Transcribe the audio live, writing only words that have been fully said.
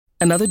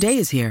Another day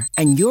is here,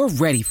 and you're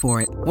ready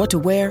for it. What to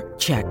wear?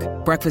 Check.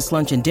 Breakfast,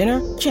 lunch, and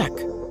dinner? Check.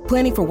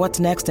 Planning for what's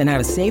next and how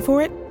to save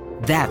for it?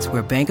 That's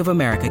where Bank of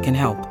America can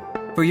help.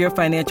 For your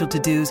financial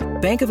to-dos,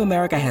 Bank of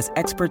America has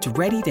experts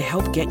ready to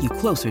help get you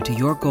closer to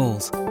your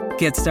goals.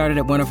 Get started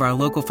at one of our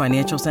local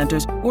financial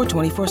centers or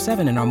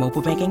 24/7 in our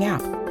mobile banking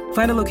app.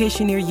 Find a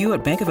location near you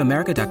at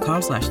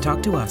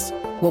bankofamerica.com/talktous.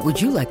 What would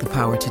you like the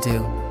power to do?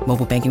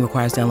 Mobile banking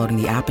requires downloading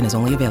the app and is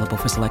only available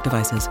for select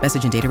devices.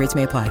 Message and data rates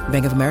may apply.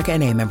 Bank of America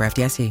N.A., member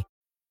FDIC.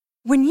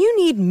 When you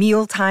need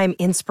mealtime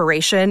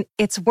inspiration,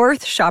 it's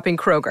worth shopping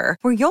Kroger,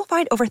 where you'll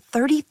find over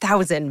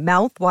 30,000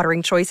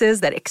 mouth-watering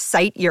choices that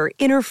excite your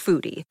inner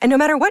foodie. And no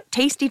matter what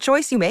tasty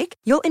choice you make,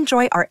 you'll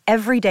enjoy our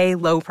everyday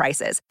low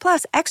prices,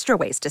 plus extra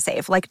ways to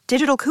save, like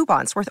digital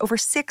coupons worth over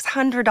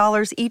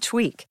 $600 each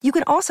week. You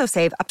can also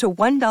save up to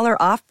 $1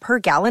 off per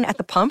gallon at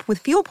the pump with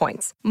fuel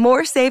points.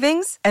 More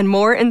savings and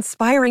more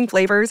inspiring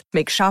flavors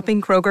make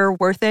shopping Kroger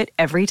worth it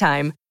every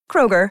time.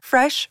 Kroger,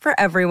 fresh for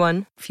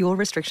everyone. Fuel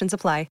restrictions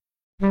apply.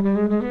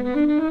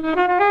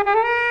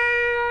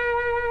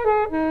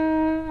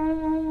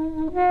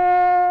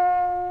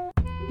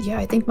 Yeah,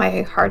 I think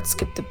my heart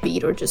skipped a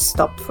beat or just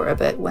stopped for a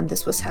bit when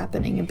this was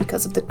happening, and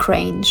because of the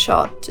crane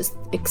shot just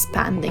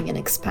expanding and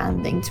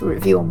expanding to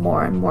reveal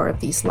more and more of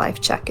these life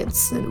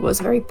jackets. It was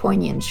a very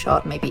poignant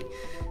shot, maybe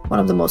one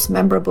of the most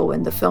memorable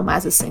in the film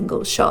as a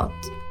single shot.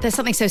 There's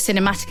something so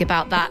cinematic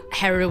about that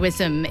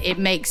heroism. It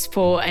makes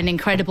for an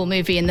incredible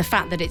movie, and the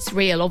fact that it's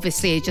real,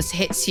 obviously, it just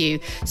hits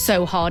you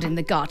so hard in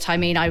the gut. I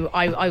mean,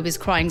 I was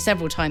crying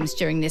several times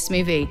during this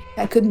movie.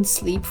 I couldn't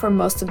sleep for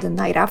most of the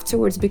night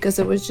afterwards because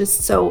it was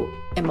just so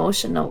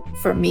emotional.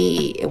 For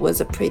me, it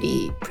was a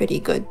pretty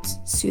good,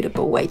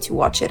 suitable way to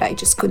watch it. I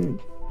just couldn't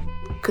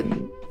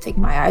take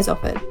my eyes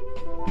off it.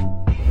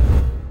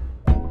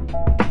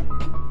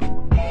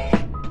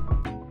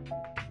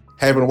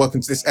 Hey everyone, welcome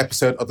to this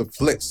episode of the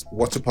Flicks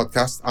Watcher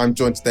podcast. I'm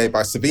joined today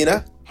by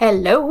Savina.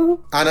 Hello.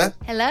 Anna.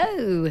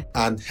 Hello.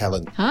 And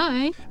Helen.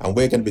 Hi. And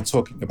we're going to be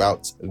talking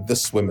about The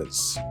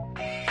Swimmers.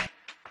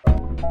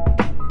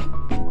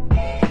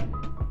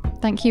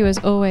 Thank you, as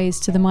always,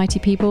 to the mighty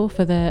people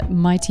for their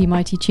mighty,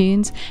 mighty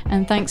tunes.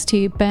 And thanks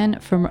to Ben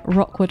from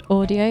Rockwood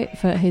Audio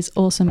for his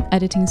awesome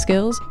editing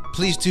skills.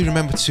 Please do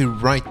remember to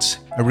write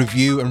a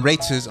review and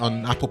rate us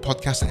on Apple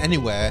Podcasts and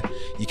anywhere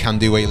you can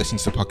do where you listen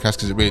to the podcast,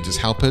 because it really does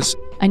help us.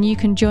 And you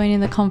can join in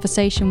the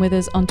conversation with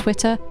us on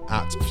Twitter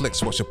at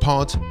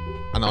FlixWatcherPod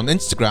and on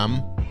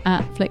Instagram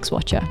at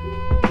FlixWatcher.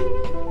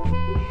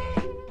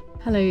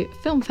 Hello,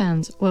 film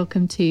fans.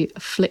 Welcome to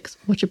Flicks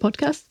Watcher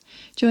podcast.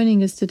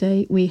 Joining us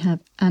today, we have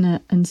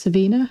Anna and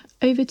Savina.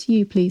 Over to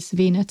you, please,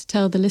 Savina, to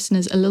tell the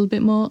listeners a little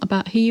bit more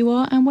about who you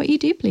are and what you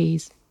do,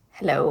 please.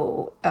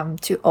 Hello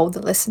to all the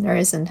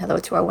listeners, and hello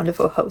to our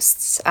wonderful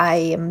hosts. I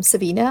am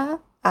Savina.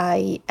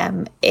 I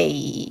am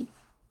a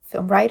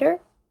film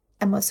writer.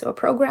 I'm also a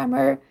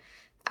programmer,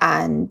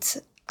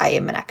 and I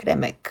am an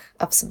academic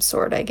of some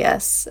sort, I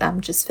guess.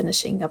 I'm just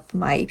finishing up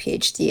my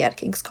PhD at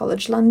King's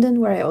College London,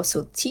 where I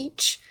also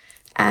teach.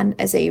 And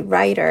as a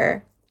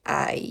writer,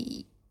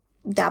 I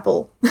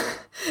dabble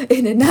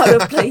in and out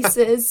of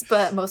places,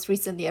 but most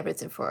recently I've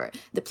written for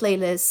The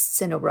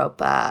Playlist, in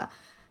Europa,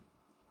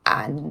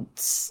 and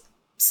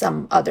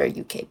some other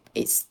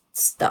UK-based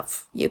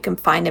stuff. You can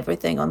find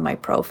everything on my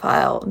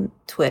profile on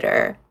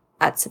Twitter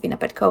at Savina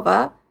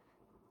Petkova,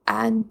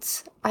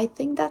 and I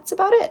think that's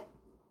about it.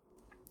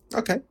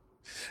 Okay.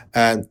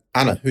 And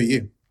Anna, who are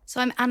you? So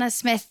I'm Anna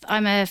Smith.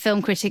 I'm a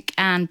film critic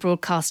and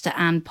broadcaster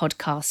and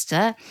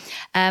podcaster.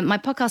 My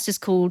podcast is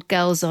called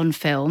Girls on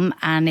Film,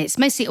 and it's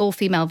mostly all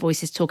female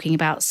voices talking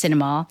about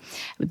cinema.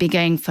 We've been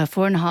going for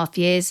 4.5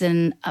 years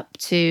and up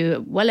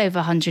to well over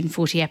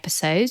 140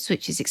 episodes,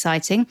 which is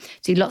exciting.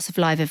 Do lots of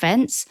live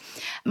events.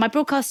 My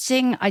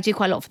broadcasting, I do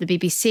quite a lot for the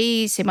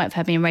BBC, so you might have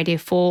heard me on Radio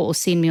 4 or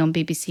seen me on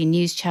BBC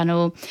News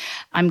Channel.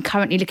 I'm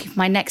currently looking for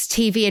my next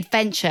TV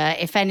adventure,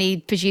 if any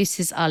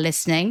producers are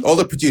listening. All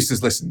the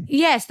producers listen.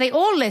 Yes, they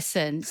all listen.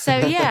 So,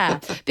 yeah,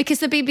 because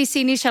the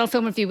BBC News Channel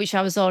Film Review, which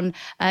I was on,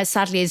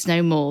 sadly is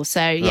no more.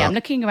 So, yeah, I'm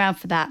looking around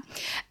for that.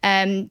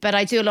 But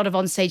I do a lot of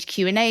onstage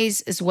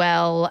Q&As as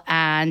well.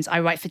 And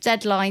I write for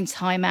Deadline,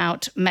 Time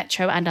Out,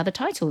 Metro and other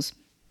titles.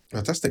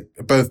 Fantastic.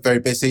 Both very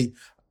busy.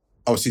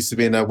 Obviously,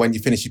 Savina, when you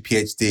finish your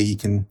PhD, you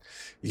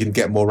can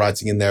get more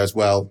writing in there as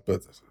well.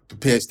 But the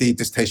PhD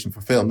dissertation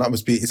for film,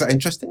 is that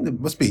interesting? It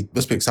must be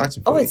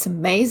exciting for you. It's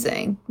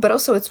amazing. But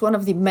also it's one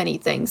of the many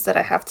things that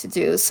I have to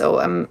do. So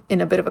I'm in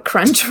a bit of a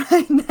crunch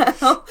right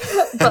now.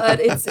 But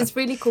it's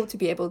really cool to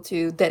be able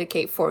to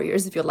dedicate 4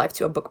 years of your life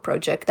to a book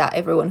project that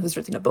everyone who's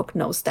written a book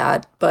knows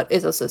that, but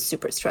it's also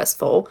super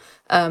stressful.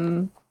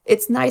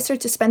 It's nicer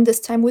to spend this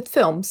time with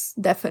films,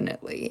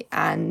 definitely.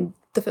 And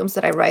the films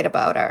that I write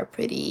about are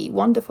pretty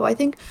wonderful. I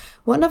think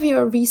one of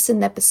your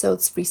recent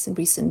episodes,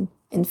 recent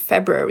in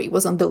February,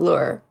 was on The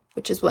Lure,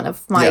 which is one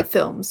of my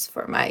films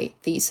for my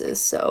thesis.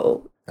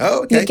 So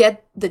you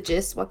get the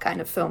gist what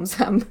kind of films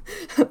I'm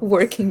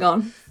working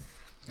on.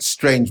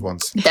 strange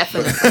ones.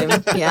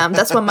 Definitely. Yeah,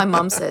 that's what my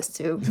mom says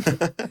too.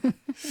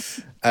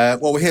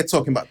 Well, we're here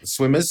talking about The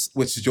Swimmers,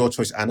 which is your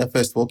choice, Anna.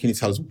 First of all, can you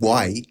tell us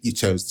why you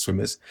chose The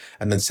Swimmers?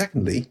 And then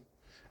secondly,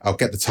 I'll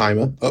get the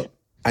timer up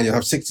and you'll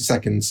have 60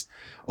 seconds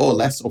or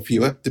less or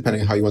fewer,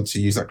 depending on how you want to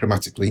use that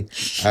grammatically,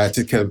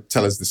 to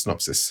tell us the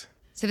synopsis.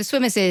 So The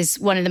Swimmers is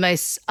one of the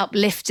most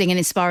uplifting and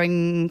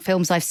inspiring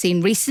films I've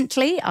seen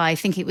recently. I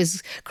think it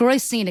was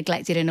grossly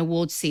neglected in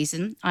awards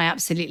season. I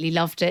absolutely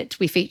loved it.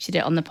 We featured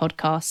it on the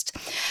podcast.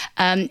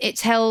 It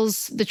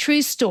tells the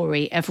true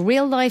story of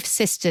real-life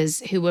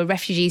sisters who were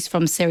refugees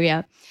from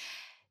Syria.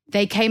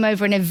 They came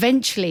over and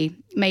eventually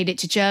made it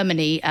to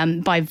Germany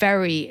by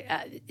very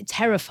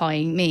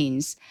terrifying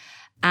means,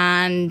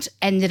 and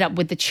ended up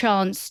with the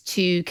chance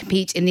to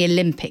compete in the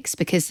Olympics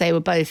because they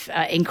were both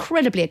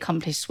incredibly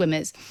accomplished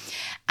swimmers.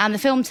 And the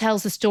film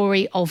tells the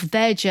story of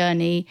their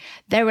journey,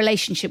 their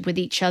relationship with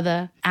each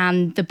other,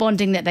 and the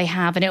bonding that they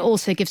have. And it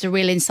also gives a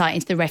real insight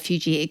into the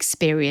refugee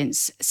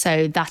experience.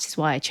 So that is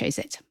why I chose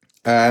it.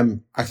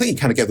 I think you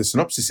kind of gave the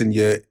synopsis in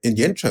your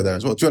intro there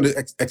as well. Do you want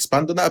to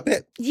expand on that a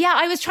bit? Yeah,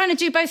 I was trying to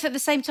do both at the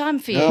same time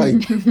for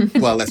you.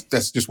 Well,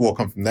 let's just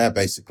walk on from there,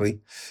 basically.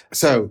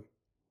 So,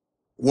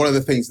 one of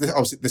the things,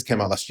 obviously this came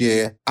out last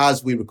year.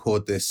 As we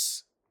record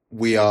this,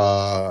 we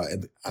are,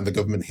 and the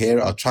government here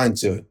are trying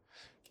to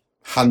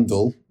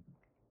handle,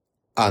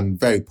 and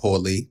very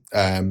poorly,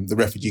 the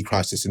refugee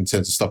crisis in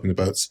terms of stopping the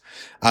boats.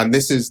 And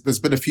there's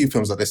been a few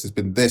films like this. There's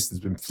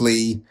been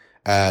Flea,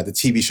 the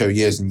TV show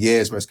Years and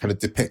Years, where it's kind of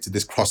depicted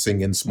this crossing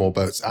in small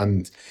boats.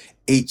 And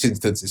each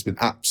instance has been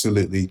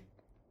absolutely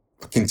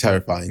fucking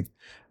terrifying.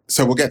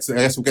 So we'll get to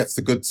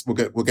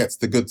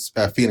the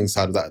good feeling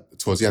side of that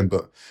towards the end.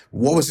 But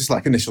what was this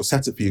like initial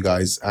setup for you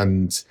guys,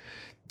 and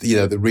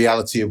the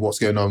reality of what's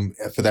going on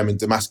for them in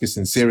Damascus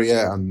in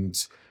Syria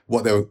and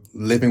what they were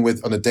living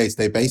with on a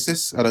day-to-day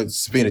basis? I don't,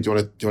 Savina, do you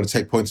want to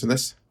take points on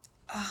this?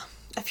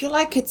 I feel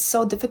like it's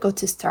so difficult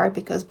to start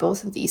because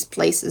both of these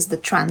places, the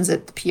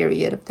transit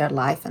period of their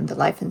life and the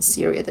life in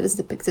Syria that is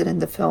depicted in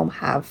the film,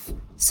 have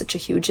such a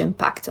huge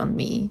impact on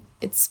me.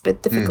 It's a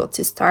bit difficult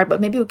to start, but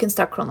maybe we can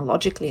start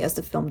chronologically as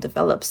the film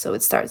develops. So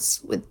it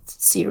starts with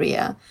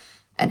Syria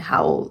and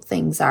how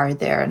things are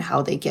there and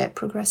how they get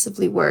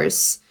progressively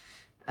worse.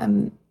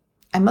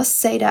 I must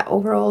say that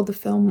overall the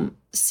film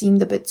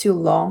seemed a bit too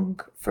long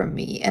for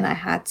me, and I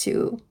had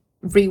to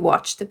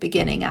rewatch the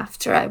beginning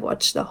after I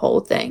watched the whole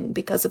thing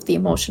because of the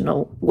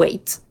emotional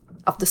weight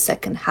of the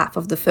second half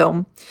of the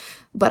film.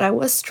 But I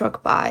was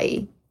struck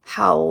by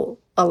how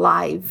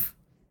alive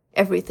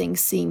everything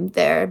seemed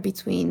there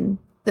between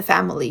the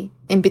family,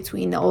 in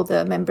between all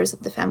the members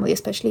of the family,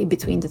 especially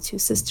between the two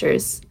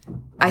sisters.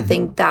 I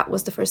think that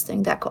was the first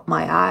thing that caught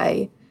my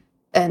eye.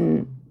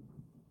 And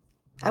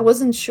I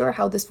wasn't sure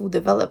how this will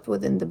develop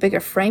within the bigger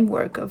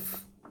framework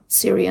of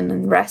Syrian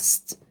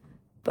unrest.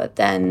 But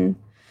then,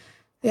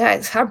 yeah,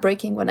 it's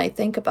heartbreaking when I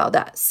think about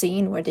that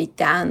scene where they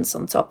dance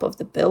on top of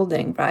the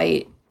building,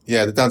 right?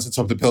 Yeah, the dance on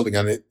top of the building,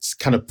 and it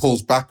kind of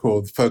pulls back,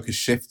 or the focus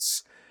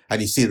shifts, and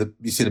you see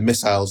the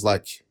missiles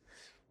like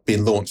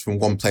being launched from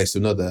one place to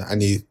another.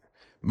 And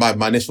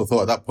my initial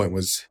thought at that point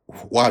was,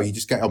 wow, you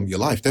just get on with your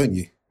life, don't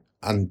you?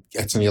 And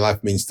getting on your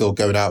life means still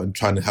going out and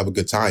trying to have a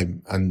good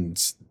time.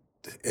 And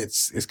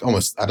it's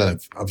almost, I don't know,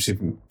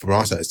 obviously from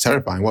our side, it's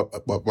terrifying. What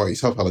are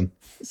yourself, Helen?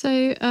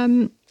 So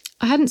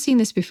I hadn't seen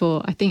this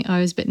before. I think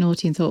I was a bit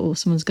naughty and thought,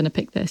 someone's going to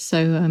pick this.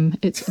 So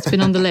it's been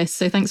on the list.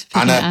 So thanks for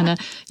picking it, Anna.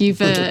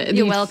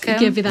 You're welcome.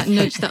 Give me that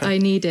nudge that I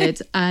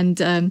needed.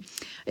 And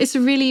it's a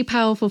really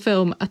powerful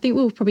film. I think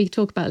we'll probably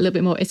talk about it a little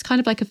bit more. It's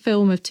kind of like a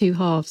film of two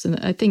halves. And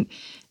I think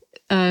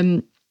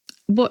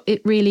what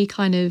it really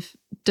kind of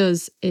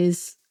does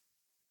is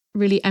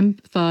really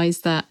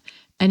empathise that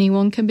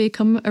anyone can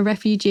become a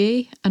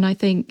refugee. And I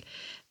think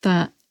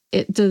that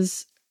it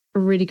does a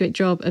really great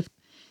job of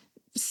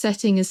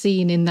setting a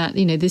scene in that,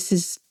 this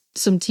is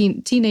some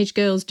teenage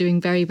girls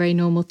doing very, very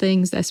normal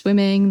things. They're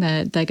swimming,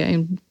 they're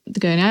going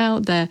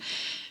out, they're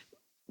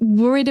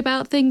worried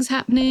about things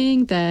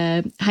happening,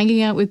 they're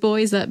hanging out with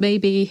boys that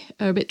maybe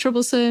are a bit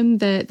troublesome,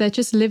 they're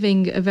just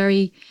living a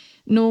very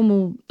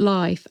normal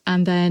life,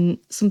 and then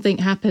something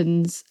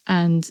happens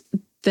and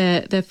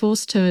they're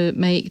forced to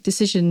make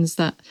decisions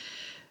that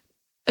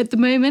at the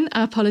moment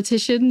our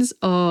politicians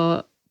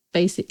are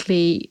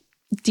basically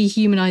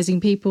dehumanizing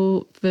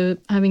people for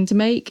having to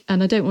make.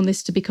 And I don't want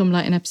this to become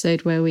like an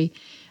episode where we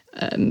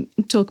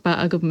talk about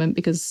our government,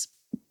 because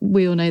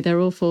we all know they're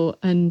awful.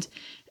 And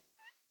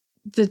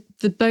the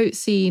boat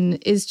scene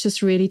is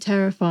just really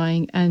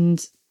terrifying,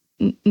 and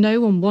no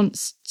one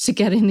wants to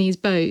get in these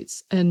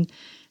boats, and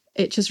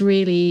it's just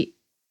really,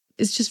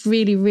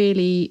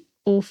 really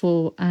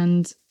awful.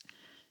 And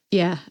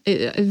yeah,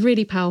 a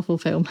really powerful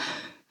film.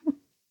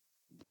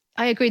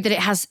 I agree that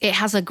it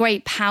has a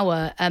great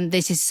power.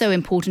 This is so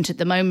important at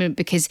the moment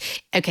because,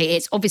 okay,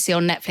 it's obviously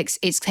on Netflix.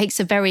 It takes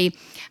a very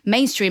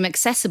mainstream,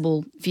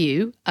 accessible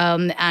view,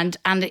 and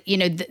you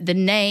know the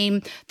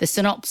name, the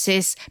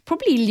synopsis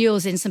probably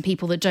lures in some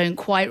people that don't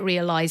quite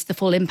realise the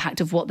full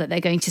impact of what that they're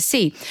going to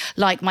see.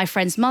 Like my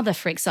friend's mother,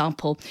 for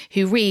example,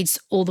 who reads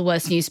all the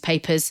worst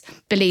newspapers,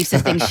 believes the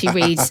things she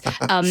reads,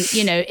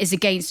 you know, is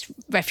against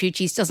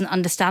refugees, doesn't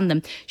understand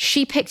them.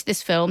 She picked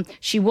this film,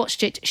 she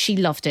watched it, she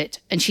loved it,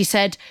 and she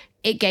said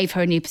it gave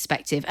her a new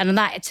perspective. And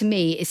that, to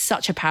me, is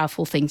such a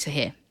powerful thing to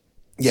hear.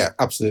 Yeah,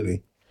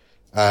 absolutely.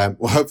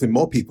 Well, hopefully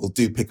more people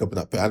do pick up on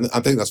that. And I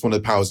think that's one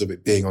of the powers of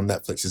it being on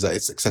Netflix is that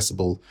it's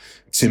accessible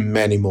to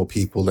many more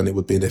people than it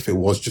would be if it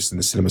was just in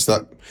the cinema.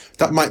 So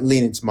that might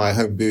lean into my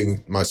home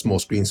viewing, my small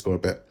screen score a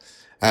bit.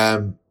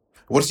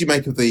 What did you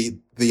make of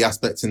the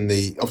aspects in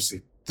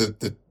obviously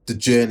the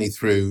journey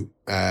through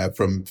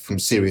from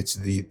Syria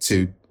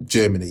to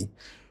Germany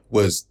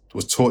was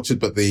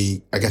tortured, but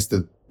I guess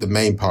the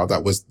main part of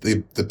that was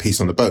the piece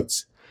on the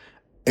boats,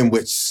 in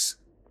which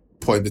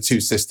point the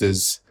two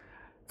sisters,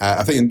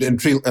 I think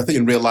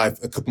in real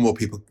life, a couple more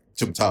people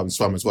jumped out and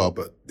swam as well,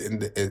 but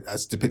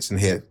as depicted in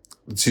here,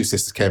 the two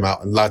sisters came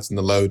out and lightened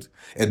the load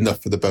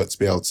enough for the boat to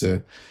be able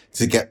to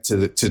get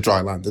to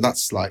dry land. And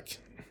that's like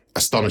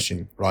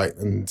astonishing, right?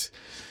 And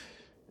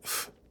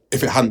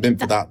if it hadn't been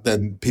for that,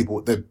 then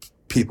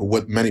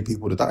many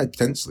people would have died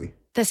potentially.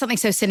 There's something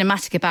so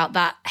cinematic about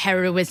that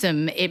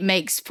heroism. It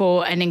makes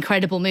for an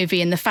incredible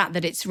movie, and the fact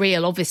that it's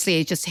real,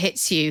 obviously, it just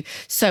hits you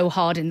so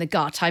hard in the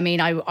gut. I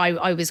mean,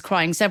 I was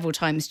crying several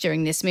times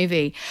during this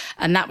movie,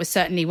 and that was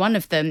certainly one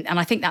of them. And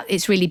I think that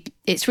it's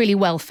really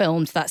well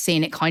filmed, that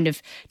scene. It kind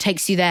of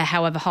takes you there,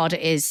 however hard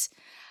it is.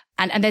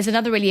 And there's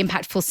another really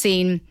impactful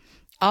scene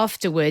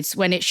afterwards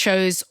when it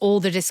shows all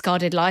the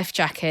discarded life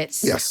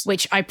jackets, yes,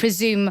 which I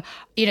presume,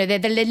 you know,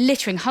 they're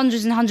littering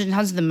hundreds and hundreds and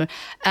hundreds of them.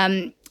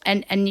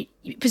 And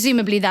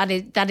presumably that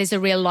is a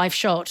real life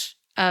shot,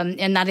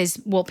 and that is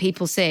what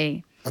people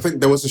see. I think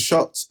there was a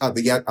shot at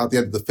the end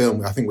of the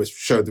film, I think, which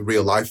showed the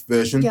real life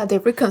version. Yeah, they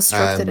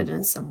reconstructed it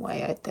in some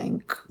way, I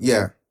think.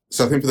 Yeah.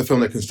 So I think for the film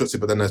they constructed,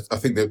 but then I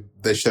think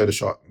they showed a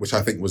shot, which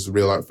I think was the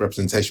real life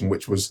representation,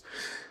 which was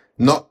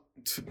not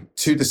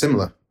too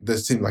dissimilar. There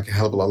seemed like a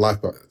hell of a lot of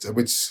life, but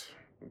which,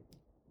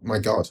 my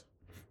God,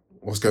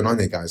 what's going on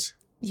here, guys?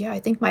 Yeah,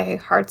 I think my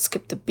heart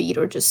skipped a beat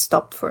or just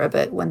stopped for a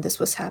bit when this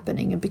was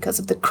happening. And because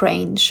of the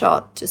crane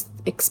shot just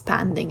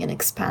expanding and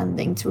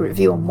expanding to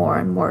reveal more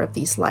and more of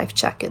these life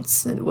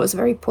jackets. It was a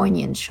very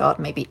poignant shot,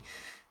 maybe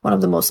one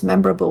of the most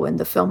memorable in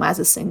the film as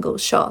a single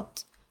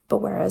shot. But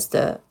whereas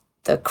the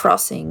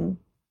crossing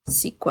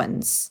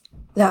sequence,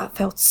 that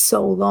felt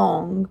so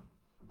long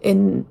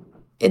in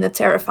a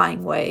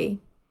terrifying way.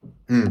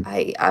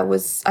 I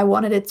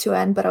wanted it to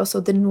end, but I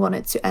also didn't want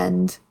it to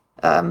end.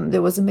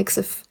 There was a mix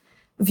of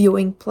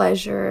viewing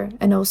pleasure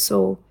and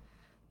also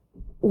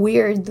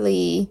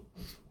weirdly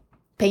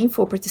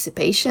painful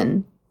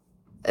participation.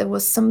 It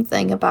was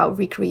something about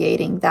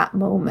recreating that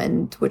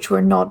moment, which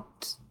we're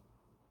not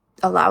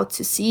allowed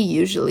to see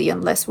usually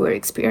unless we're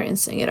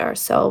experiencing it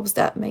ourselves,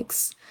 that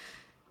makes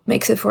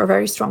it for a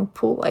very strong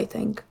pull, I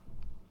think.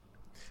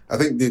 I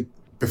think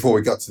before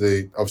we got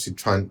to obviously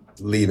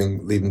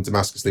leaving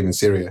Damascus, leaving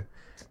Syria,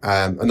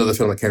 another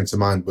film that came to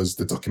mind was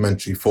the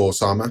documentary For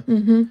Sama,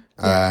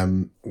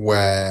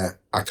 where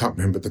I can't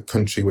remember the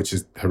country, which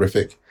is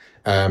horrific.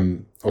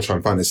 I'll try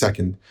and find it in a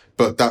second.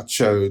 But that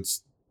showed,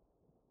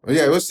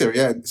 it was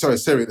Syria.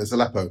 Syria, there's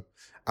Aleppo.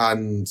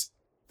 And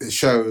it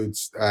showed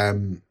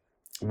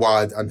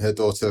Wad and her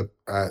daughter,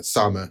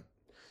 Sama,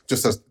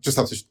 just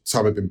after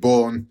Sama had been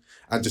born,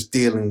 and just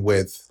dealing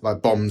with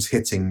like bombs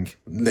hitting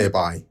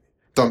nearby.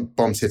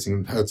 Bombs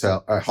hitting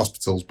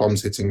hospitals,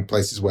 bombs hitting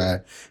places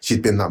where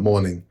she'd been that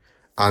morning,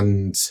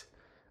 and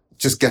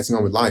just getting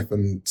on with life.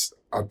 And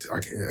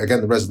again,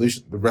 the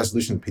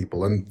resolution of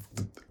people. And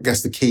I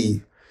guess the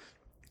key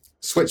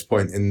switch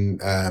point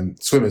in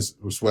Swimmers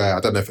was where, I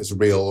don't know if it's a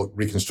real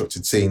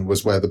reconstructed scene,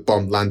 was where the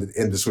bomb landed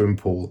in the swimming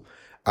pool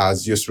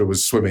as Yusra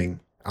was swimming.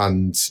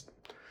 And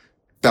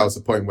that was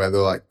the point where they're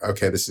like,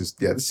 okay, this is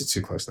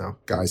too close now,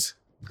 guys.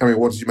 I mean,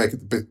 what did you make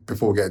of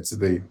before we get into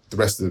the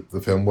rest of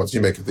the film? What did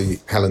you make of the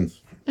Helen?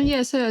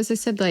 Yeah, so as I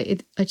said,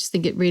 I just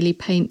think it really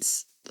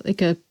paints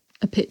like a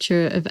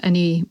picture of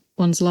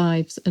anyone's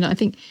lives. And I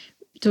think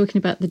talking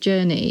about the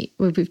journey,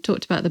 we've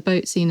talked about the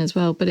boat scene as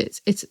well, but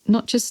it's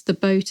not just the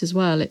boat as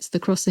well. It's the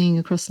crossing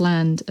across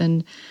land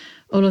and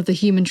all of the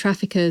human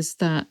traffickers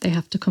that they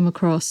have to come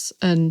across,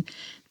 and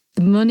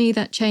the money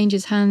that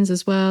changes hands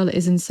as well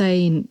is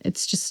insane.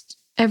 It's just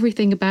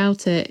everything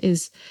about it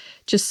is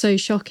just so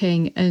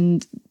shocking,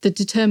 and the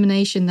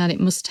determination that it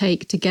must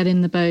take to get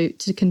in the boat,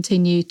 to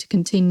continue,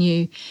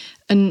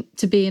 and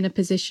to be in a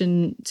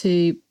position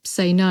to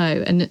say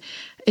no. And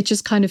it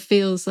just kind of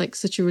feels like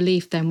such a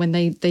relief then when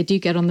they do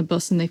get on the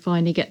bus and they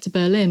finally get to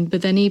Berlin.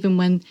 But then even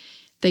when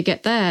they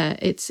get there,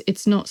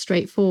 it's not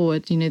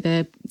straightforward. You know,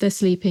 they're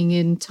sleeping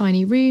in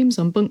tiny rooms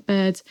on bunk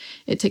beds.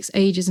 It takes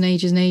ages and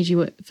ages and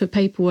ages for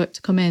paperwork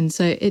to come in.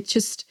 So it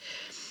just,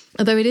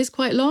 although it is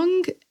quite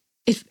long,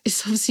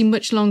 it's obviously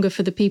much longer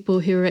for the people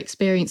who are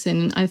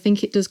experiencing. And I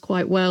think it does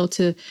quite well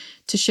to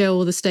show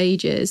all the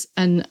stages.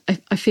 And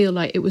I feel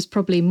like it was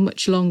probably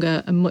much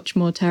longer and much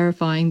more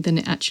terrifying than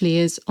it actually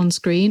is on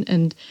screen.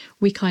 And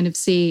we kind of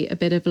see a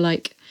bit of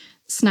like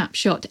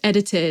snapshot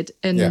edited,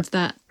 and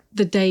that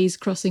the days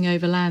crossing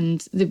over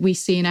land that we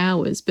see in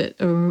hours, but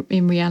are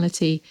in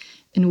reality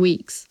in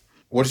weeks.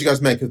 What did you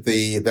guys make of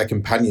their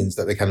companions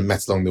that they kind of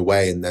met along the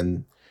way and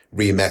then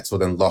re-met or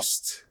then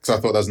lost? Because I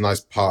thought that was a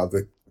nice part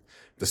of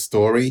the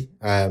story.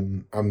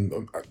 One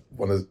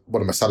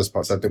of my saddest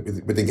parts, I think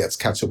we didn't get to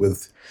catch up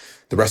with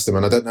the rest of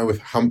them, and I don't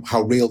know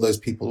how real those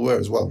people were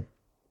as well.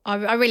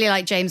 I really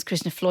like James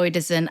Krishna Floyd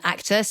as an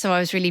actor, so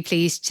I was really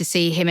pleased to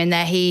see him in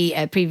there. He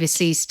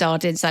previously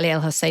starred in Salih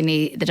El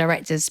Hosseini, the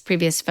director's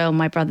previous film,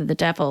 My Brother the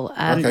Devil,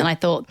 and I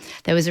thought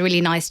there was a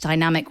really nice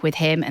dynamic with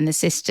him and the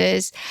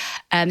sisters.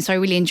 So I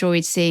really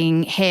enjoyed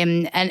seeing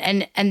him,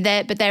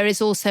 but there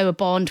is also a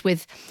bond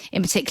with,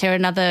 in particular,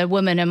 another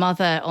woman, a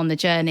mother on the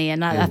journey,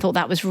 and I thought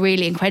that was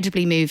really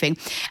incredibly moving.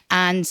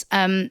 And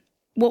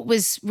what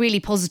was really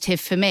positive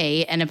for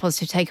me and a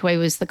positive takeaway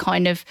was the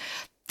kind of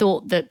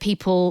thought that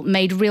people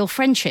made real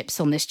friendships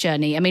on this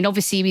journey. I mean,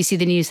 obviously we see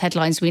the news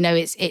headlines, we know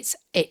it's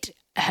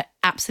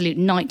absolute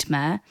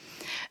nightmare.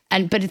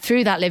 But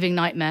through that living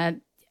nightmare,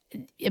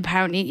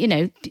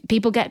 apparently,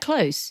 people get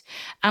close.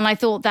 And I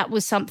thought that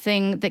was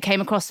something that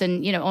came across.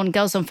 And, on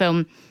Girls on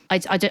Film, I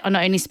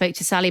not only spoke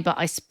to Sally, but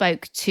I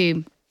spoke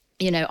to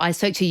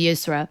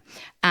Yusra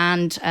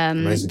and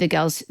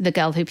the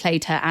girl who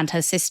played her and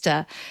her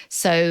sister.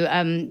 So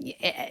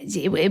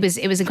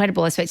it was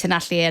incredible. I spoke to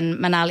Natalie and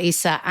Manal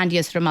Issa and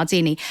Yusra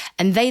Mardini,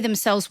 and they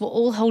themselves were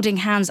all holding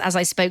hands as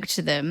I spoke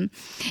to them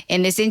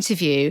in this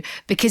interview,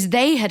 because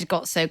they had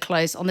got so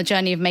close on the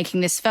journey of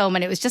making this film,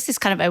 and it was just this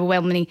kind of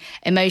overwhelmingly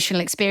emotional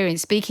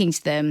experience speaking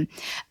to them.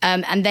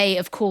 And they,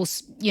 of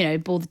course,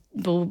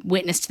 bore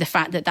witness to the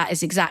fact that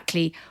is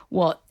exactly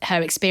what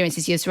her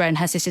experiences, Yusra and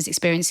her sister's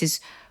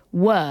experiences,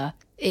 were.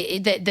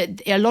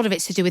 A lot of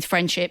it's to do with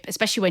friendship,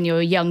 especially when you're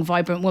a young,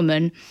 vibrant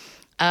woman.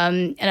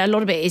 And a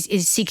lot of it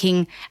is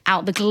seeking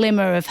out the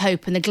glimmer of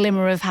hope and the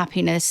glimmer of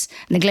happiness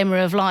and the glimmer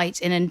of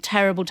light in a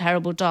terrible,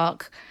 terrible,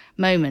 dark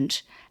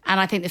moment. And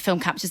I think the film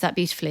captures that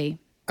beautifully.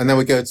 And then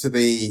we go to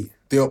the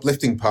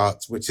uplifting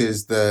part, which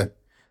is the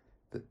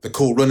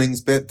cool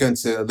runnings bit, going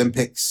to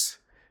Olympics,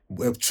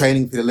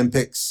 training for the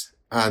Olympics,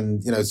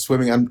 and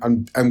swimming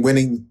and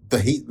winning the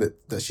heat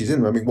that she's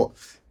in. I mean,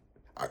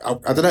 I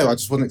don't know. I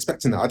just wasn't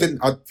expecting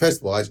that.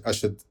 First of all, I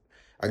should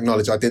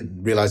acknowledge I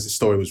didn't realize the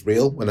story was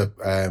real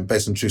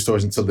based on true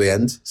stories until the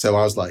end. So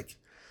I was like,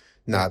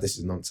 nah, this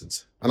is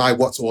nonsense. And I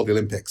watch all the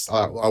Olympics.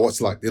 I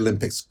watch like the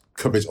Olympics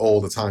coverage all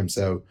the time.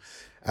 So,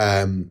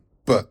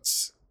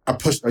 but I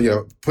punched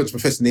my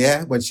fist in the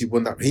air when she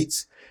won that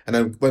heat, and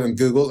then went on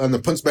Google and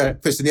then punched my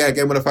fist in the air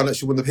again when I found out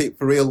she won the heat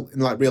for real in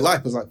like real life.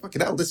 I was like,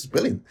 fucking hell, this is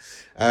brilliant.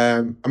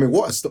 I mean,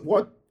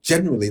 what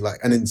genuinely like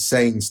an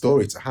insane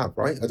story to have,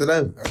 right? I don't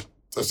know.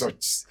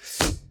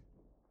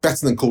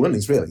 Better than Cool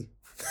Runnings, really.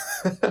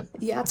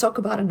 Yeah, talk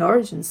about an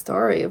origin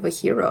story of a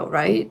hero,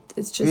 right?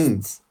 It's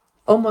just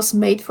almost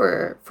made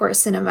for a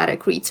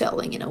cinematic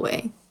retelling in a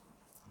way.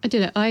 I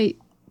don't know.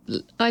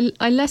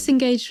 I less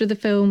engaged with the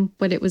film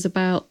when it was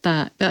about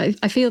that, but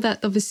I feel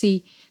that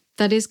obviously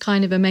that is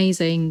kind of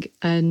amazing,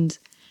 and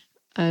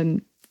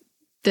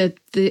there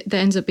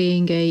ends up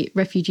being a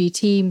refugee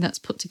team that's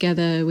put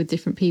together with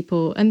different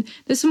people, and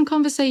there's some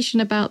conversation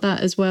about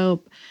that as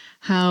well.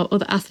 How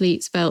other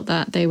athletes felt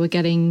that they were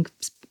getting,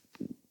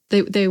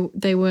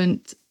 they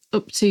weren't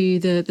up to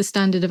the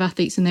standard of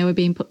athletes, and they were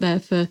being put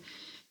there for,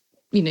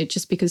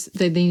 just because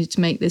they needed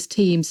to make this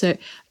team. So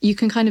you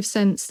can kind of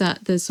sense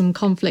that there's some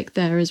conflict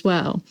there as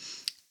well.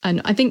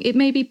 And I think it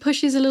maybe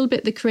pushes a little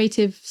bit the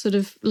creative sort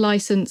of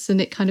license, and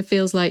it kind of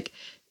feels like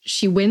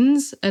she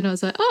wins. And I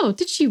was like, oh,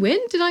 did she win?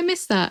 Did I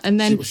miss that? And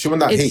then she won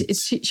that heat.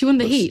 She won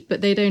the heat,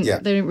 but they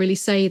don't really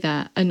say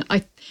that. And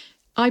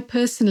I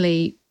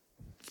personally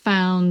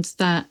found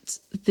that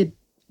the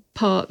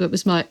part that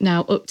was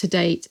now up to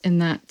date in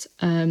that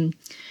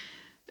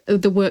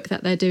the work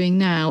that they're doing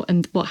now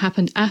and what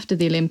happened after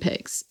the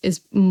Olympics is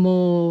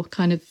more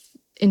kind of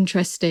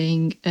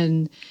interesting,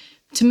 and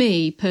to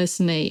me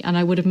personally, and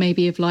I would have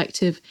maybe liked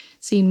to have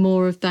seen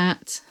more of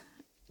that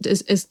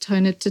as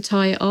kind of to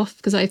tie it off,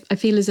 because I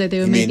feel as though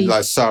they were maybe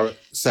like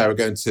Sarah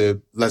going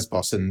to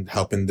Lesbos and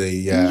helping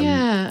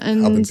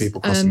helping people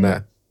crossing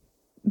there.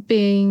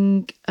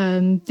 Being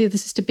the other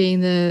sister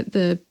being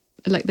the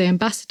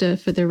ambassador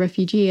for the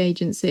refugee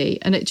agency,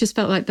 and it just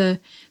felt like the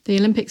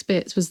Olympics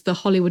bits was the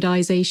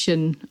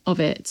Hollywoodization of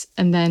it,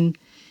 and then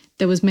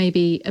there was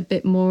maybe a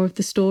bit more of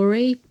the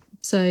story.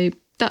 So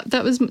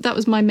that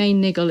was my main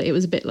niggle. It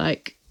was a bit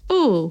like,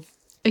 oh,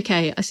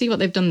 okay, I see what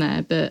they've done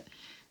there, but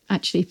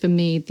actually for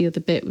me the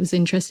other bit was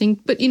interesting.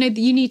 But you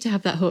need to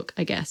have that hook,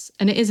 I guess,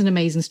 and it is an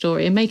amazing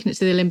story, and making it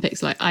to the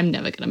Olympics, like, I'm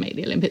never going to make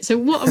the Olympics, so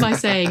what am I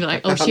saying,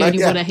 like, oh, she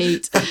only won a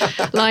heat,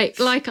 like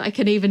I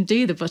can even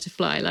do the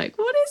butterfly, like,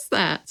 what is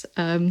that?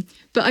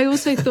 But I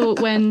also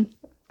thought when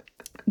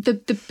the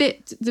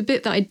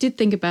bit that I did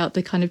think about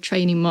the kind of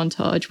training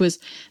montage was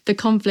the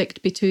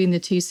conflict between the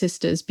two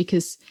sisters,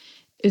 because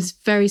it's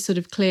very sort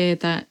of clear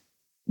that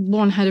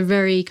one had a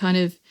very kind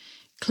of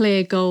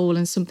clear goal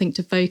and something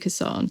to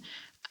focus on,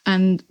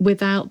 and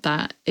without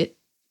that,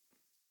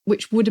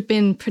 which would have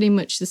been pretty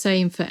much the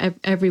same for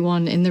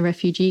everyone in the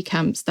refugee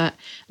camps, that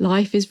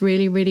life is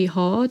really, really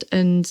hard,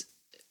 and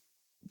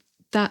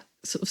that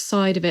sort of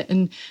side of it,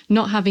 and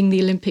not having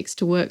the Olympics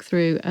to work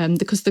through,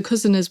 because the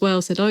cousin as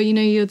well said, oh,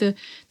 you're the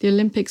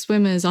Olympic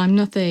swimmers, I'm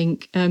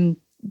nothing,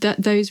 that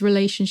those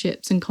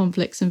relationships and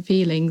conflicts and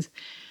feelings,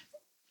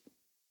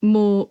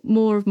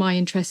 more of my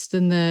interest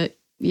than the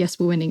yes,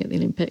 we're winning at the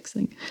Olympics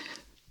thing.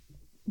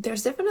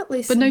 There's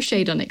definitely but no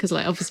shade on it, because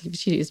obviously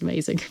she is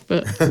amazing,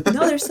 but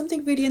no, there's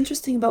something really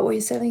interesting about what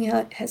you're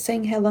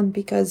saying, Helen,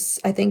 because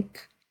I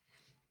think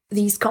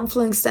these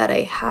conflicts that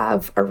I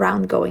have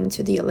around going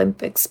to the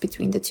Olympics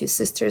between the two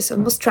sisters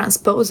almost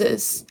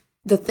transposes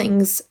the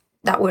things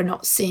that we're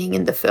not seeing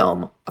in the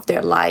film of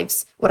their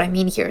lives. What I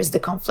mean here is the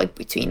conflict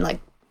between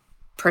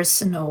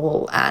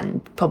personal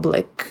and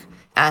public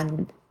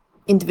and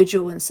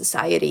individual in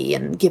society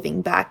and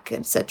giving back,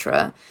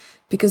 etc.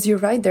 Because you're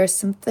right, there's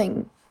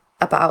something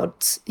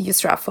about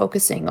Yusra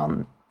focusing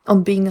on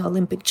being an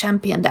Olympic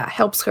champion that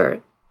helps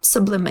her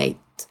sublimate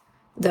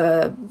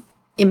the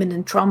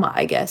imminent trauma,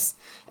 I guess,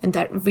 and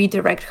that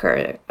redirect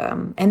her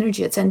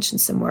energy, attention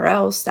somewhere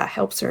else that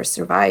helps her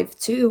survive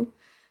too.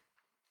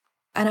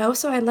 And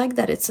I like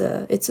that it's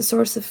a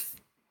source of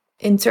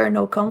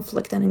internal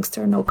conflict and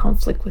external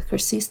conflict with her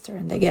sister,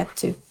 and they get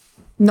to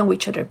know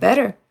each other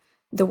better,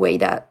 the way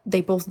that they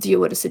both deal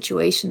with a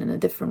situation in a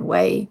different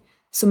way.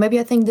 So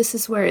maybe I think this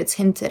is where it's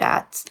hinted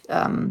at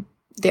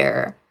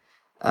their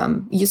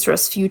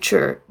Yusra's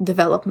future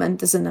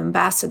development as an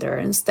ambassador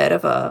instead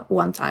of a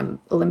one-time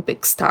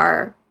Olympic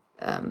star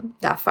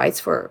that fights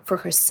for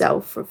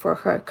herself or for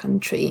her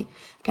country,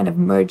 kind of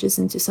merges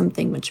into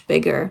something much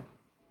bigger.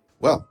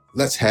 Well,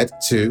 let's head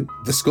to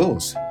the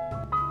scores.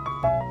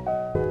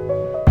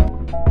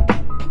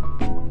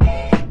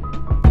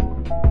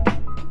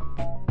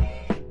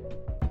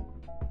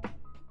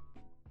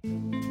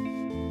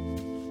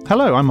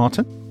 Hello, I'm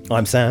Martin.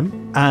 I'm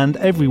Sam. And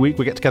every week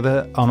we get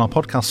together on our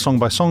podcast Song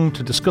by Song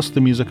to discuss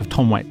the music of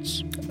Tom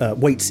Waits.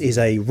 Waits is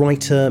a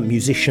writer,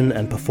 musician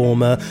and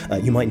performer.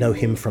 You might know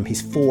him from his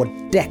 4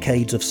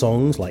 decades of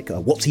songs like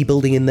What's He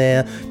Building in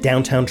There,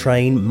 Downtown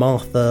Train,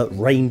 Martha,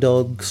 Rain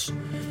Dogs.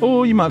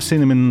 Or you might have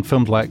seen him in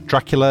films like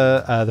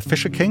Dracula, The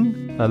Fisher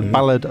King, The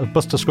Ballad of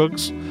Buster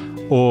Scruggs,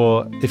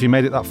 or, if you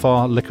made it that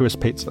far, Licorice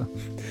Pizza.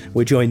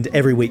 We're joined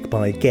every week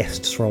by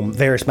guests from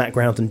various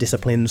backgrounds and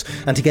disciplines,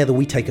 and together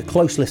we take a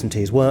close listen to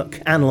his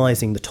work,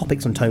 analysing the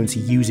topics and tones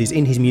he uses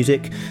in his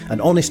music, and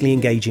honestly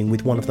engaging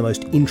with one of the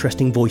most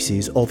interesting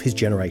voices of his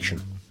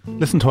generation.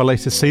 Listen to our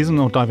latest season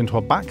or dive into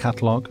our back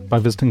catalogue by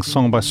visiting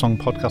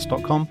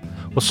songbysongpodcast.com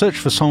or search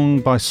for Song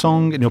by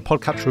Song in your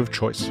podcatcher of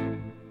choice.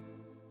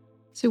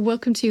 So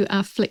welcome to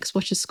our Flix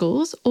Watcher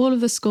scores. All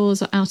of the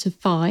scores are out of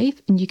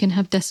 5, and you can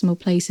have decimal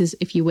places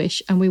if you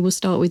wish. And we will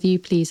start with you,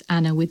 please,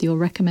 Anna, with your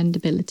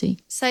recommendability.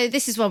 So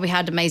this is one we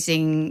had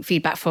amazing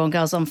feedback for on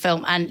Girls on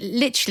Film, and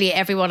literally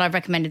everyone I've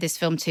recommended this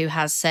film to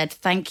has said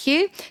thank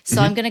you.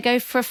 So I'm going to go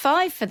for a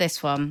 5 for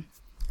this one.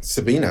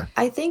 Savina?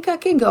 I think I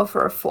can go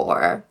for a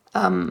 4.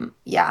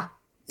 Yeah.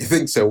 You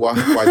think so? Why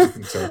do you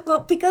think so?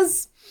 Well,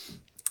 because,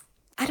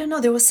 I don't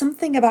know, there was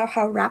something about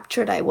how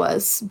raptured I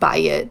was by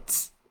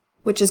it,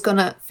 which is going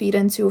to feed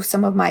into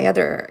some of my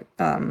other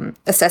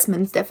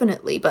assessments,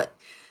 definitely. But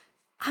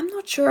I'm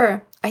not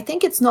sure. I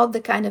think it's not the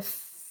kind of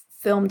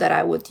film that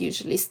I would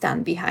usually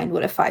stand behind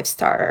with a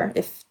 5-star,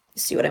 if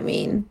you see what I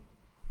mean.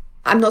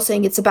 I'm not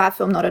saying it's a bad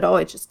film, not at all.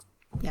 It just,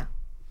 yeah.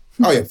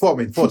 Oh, yeah, 4. I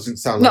mean, 4 doesn't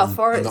sound like... No,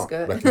 4 is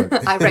good.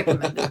 I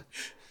recommend it.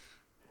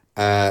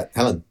 So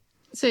Helen?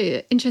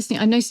 interesting.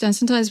 I noticed that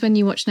sometimes when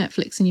you watch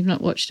Netflix and you've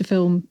not watched a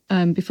film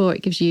before,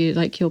 it gives you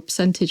like your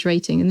percentage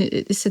rating, and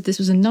it said this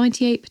was a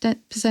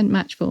 98%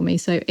 match for me.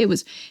 So it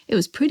was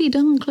pretty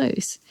darn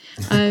close.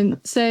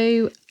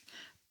 So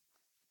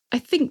I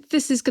think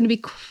this is going to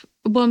be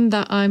one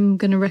that I'm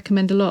going to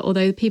recommend a lot.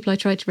 Although the people I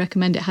tried to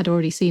recommend it had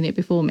already seen it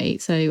before me,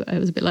 so I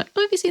was a bit like,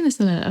 "Oh, have you seen this?"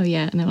 And they're like, "Oh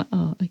yeah," and they're like,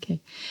 "Oh,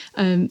 okay."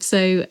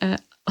 So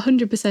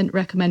 100%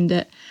 recommend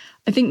it.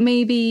 I think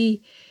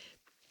maybe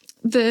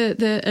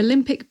the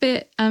Olympic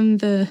bit and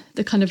the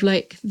kind of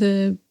like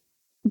the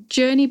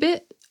journey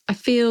bit, I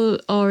feel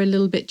are a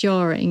little bit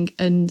jarring,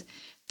 and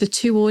the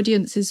two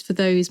audiences for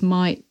those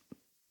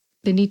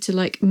they need to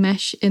like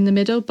mesh in the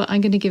middle, but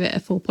I'm going to give it a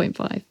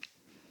 4.5.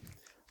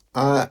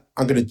 I'm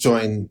going to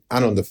join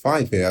Anna on the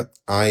 5 here.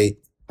 I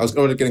was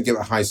already going to give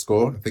it a high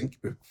score, I think,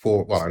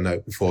 before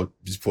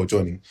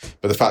joining.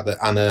 But the fact that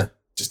Anna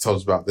just told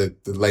us about the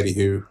lady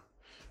who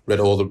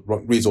reads all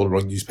the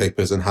wrong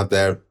newspapers and had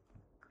their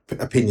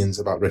opinions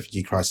about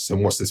refugee crisis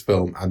and watched this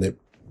film and it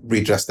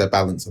redressed their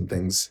balance on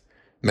things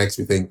makes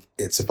me think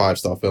it's a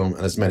 5-star film,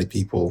 and as many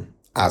people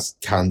as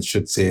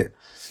should see it.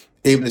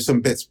 Even if some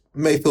bits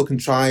may feel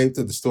contrived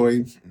or the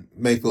story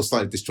may feel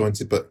slightly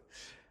disjointed, but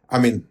I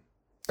mean,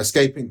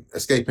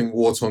 escaping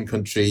war-torn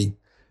country,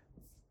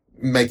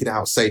 making it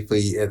out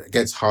safely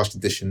against harsh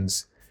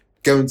conditions,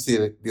 going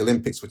to the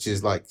Olympics, which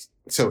is like,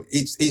 so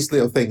each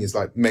little thing is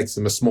like makes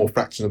them a small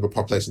fraction of a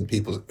population of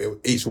people,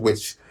 each of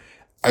which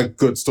a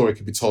good story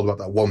could be told about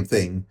that one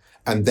thing,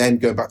 and then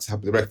going back to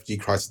help with the refugee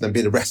crisis, then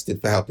being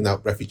arrested for helping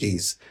out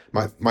refugees.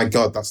 My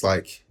God, that's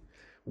like,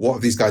 what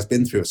have these guys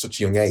been through at such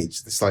a young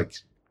age? It's like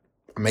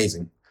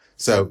amazing.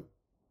 So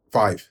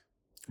 5.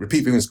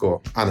 Repeat viewing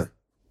score, Anna.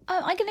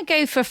 I'm going to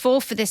go for a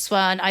 4 for this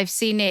one. I've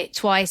seen it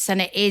twice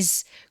and it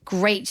is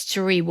great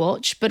to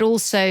rewatch, but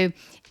also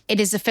it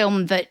is a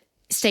film that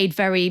stayed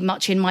very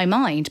much in my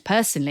mind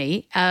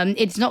personally.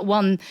 It's not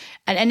one,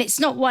 and it's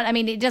not one, I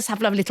mean, it does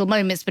have lovely little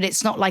moments, but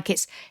it's not like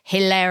it's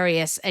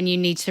hilarious and you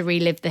need to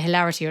relive the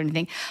hilarity or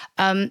anything.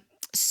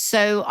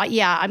 So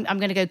I'm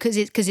going to go, because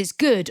it's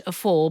good, a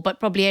 4, but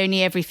probably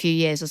only every few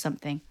years or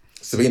something.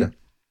 Savina.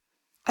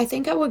 I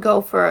think I would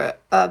go for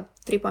a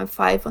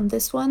 3.5 on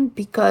this one,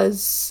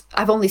 because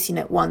I've only seen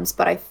it once,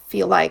 but I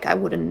feel like I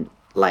wouldn't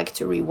like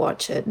to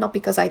rewatch it. Not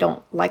because I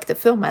don't like the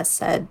film, as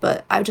said,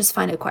 but I just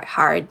find it quite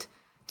hard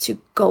to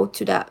go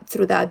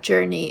through that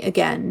journey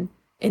again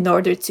in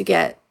order to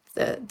get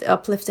the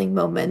uplifting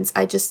moments.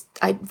 I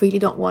really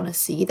don't want to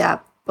see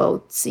that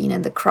boat scene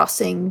in the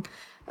crossing,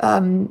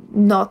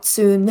 not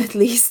soon at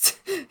least.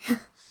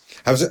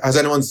 Has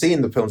anyone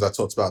seen the films I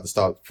talked about at the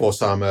start?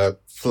 Force Armor,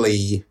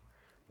 Flee,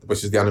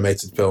 which is the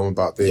animated film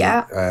about the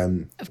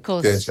of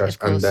course,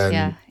 and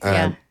then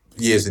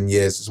Years and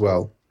Years as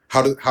well.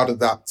 How do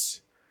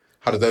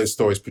those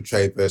stories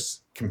portray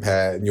versus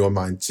compare in your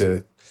mind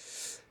to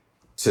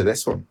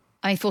this one?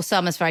 I mean, For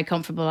Summer's very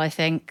comparable, I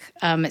think.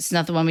 It's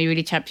another one we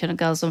really champion at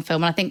Girls on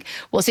Film. And I think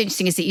what's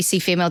interesting is that you see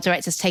female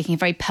directors taking a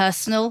very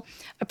personal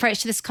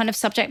approach to this kind of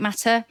subject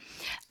matter.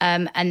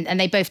 And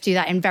they both do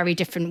that in very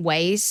different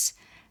ways.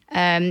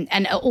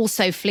 And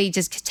also Flea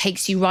just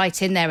takes you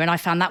right in there. And I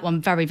found that one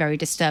very, very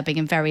disturbing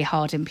and very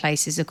hard in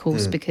places, of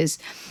course, because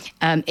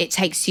it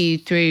takes you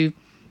through,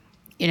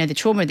 the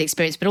trauma of the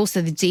experience, but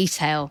also the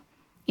detail.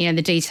 The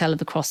detail of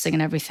the crossing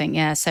and everything.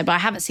 Yeah. So, but I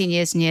haven't seen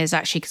Years and Years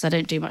actually, because I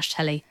don't do much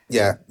telly.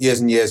 Yeah. Years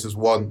and Years was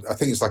one, I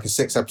think it's like a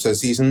 6-episode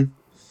season.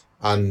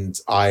 And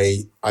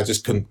I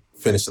just couldn't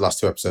finish the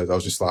last 2 episodes. I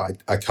was just like,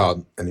 I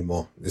can't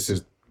anymore. This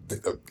is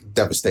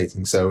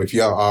devastating. So if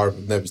you are of a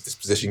nervous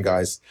disposition,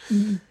 guys,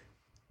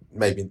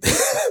 maybe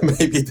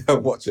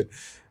don't watch it.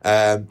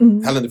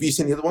 Helen, have you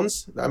seen the other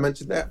ones that I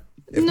mentioned there?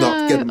 If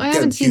not, I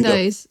haven't seen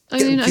those.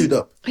 Queued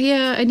up.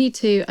 Yeah, I need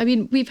to. I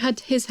mean, we've had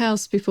His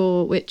House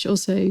before, which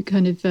also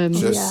kind of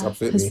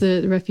has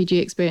the refugee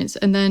experience.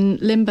 And then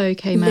Limbo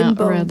came out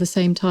around the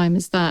same time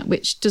as that,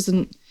 which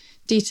doesn't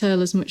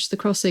detail as much the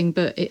crossing,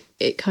 but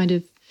it kind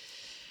of,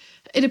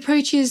 it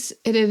approaches,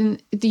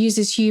 it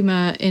uses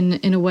humour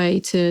in a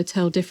way to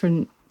tell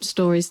different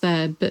stories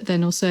there, but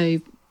then also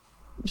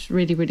it's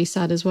really, really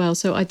sad as well.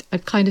 So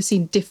I've kind of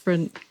seen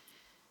different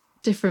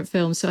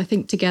films. So I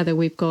think together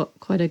we've got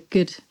quite a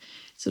good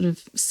sort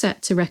of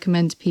set to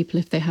recommend to people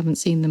if they haven't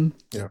seen them.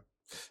 Yeah.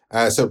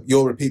 So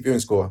your repeat viewing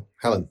score,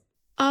 Helen?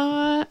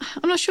 I'm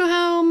not sure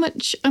how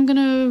much I'm going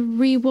to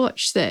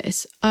rewatch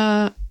this.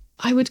 I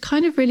would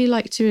kind of really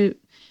like to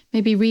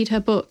maybe read her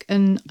book.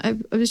 And I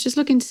was just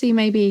looking to see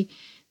maybe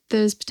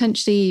there's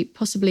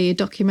possibly a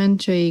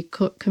documentary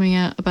coming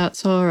out about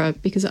Sora,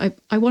 because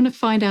I want to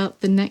find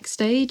out the next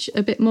stage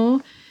a bit more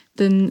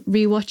than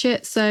rewatch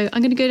it. So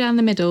I'm going to go down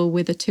the middle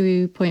with a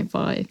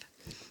 2.5.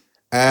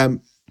 I'd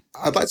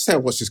like to say I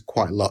watched this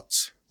quite a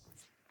lot.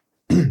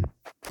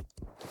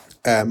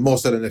 More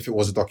so than if it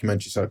was a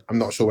documentary. So I'm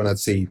not sure when I'd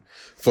see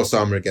Force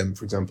Armor again,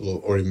 for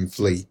example, or even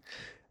Flea.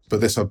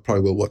 But this I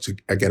probably will watch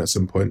again at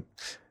some point.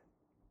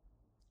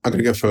 I'm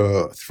going to go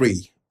for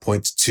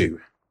 3.2.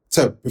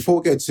 So before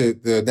we go to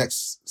the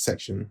next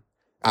section,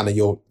 Anna,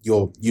 you're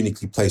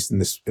uniquely placed in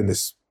this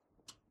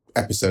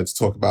episode to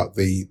talk about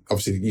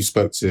obviously you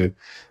spoke to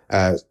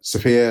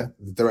Sophia,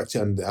 the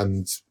director,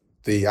 and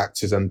the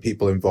actors and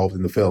people involved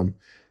in the film.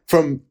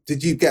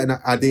 Did you get an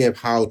idea of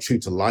how true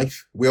to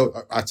life?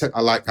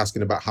 I like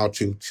asking about how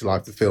true to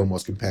life the film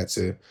was compared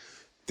to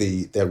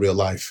their real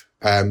life.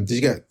 Did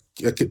you get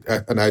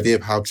an idea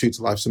of how true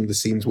to life some of the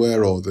scenes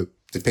were, or the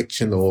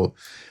depiction, or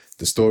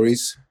the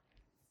stories?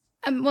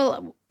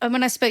 Well,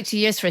 when I spoke to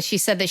Yusra, she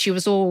said that she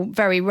was all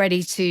very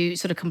ready to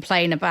sort of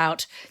complain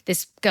about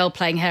this girl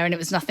playing her, and it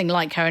was nothing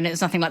like her, and it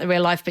was nothing like the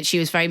real life, but she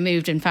was very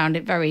moved and found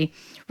it very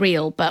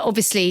real. But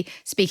obviously,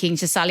 speaking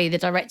to Sally, the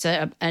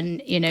director,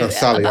 and about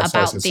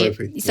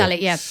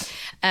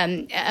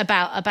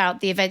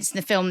the events in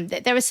the film,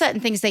 there are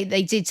certain things they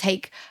did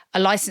take a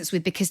license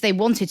with, because they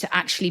wanted to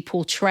actually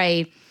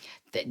portray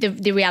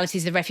the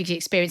realities of the refugee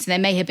experience, and there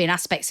may have been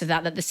aspects of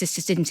that the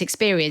sisters didn't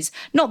experience.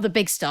 Not the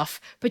big stuff,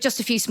 but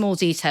just a few small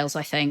details,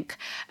 I think.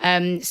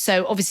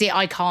 So obviously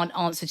I can't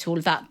answer to all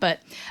of that, but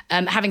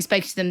having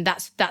spoken to them,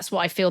 that's what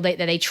I feel that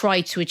they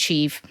tried to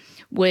achieve,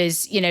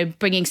 was,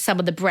 bringing some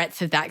of the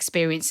breadth of that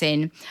experience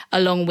in,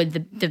 along with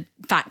the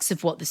facts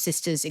of what the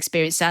sisters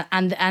experienced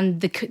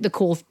and the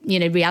core,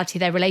 reality of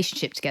their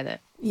relationship together.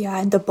 Yeah,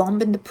 and the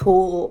bomb in the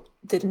pool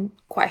didn't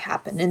quite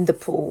happen in the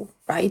pool,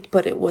 right?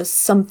 But it was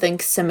something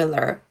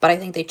similar. But I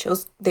think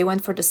they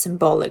went for the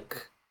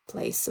symbolic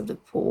place of the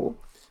pool.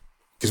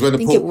 Because when I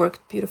think it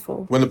worked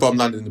beautiful. When the bomb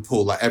landed in the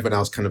pool, like everyone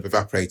else kind of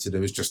evaporated. It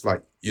was just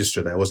like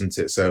Yusra there, wasn't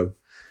it? So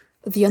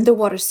the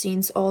underwater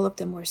scenes, all of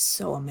them were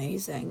so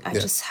amazing. I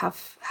just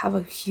have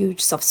a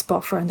huge soft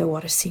spot for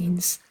underwater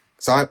scenes.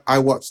 So I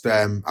watched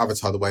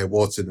Avatar: The Way of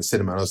Water in the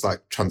cinema, and I was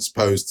like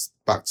transposed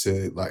back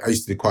to, like, I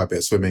used to do quite a bit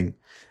of swimming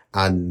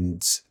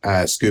and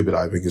scuba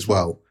diving as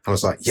well. And I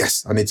was like,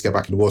 yes, I need to get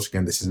back in the water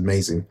again. This is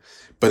amazing.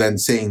 But then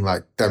seeing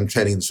like them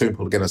training in the swimming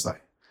pool again, I was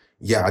like,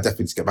 yeah, I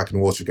definitely need to get back in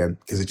the water again,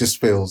 because it just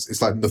feels,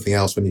 it's like nothing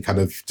else when you're kind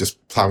of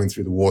just plowing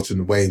through the water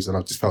and the waves. And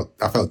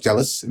I felt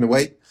jealous in a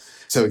way.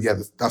 So yeah,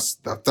 that's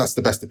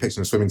the best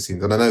depiction of swimming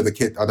scenes. And I know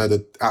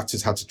the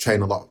actors had to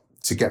train a lot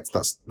to get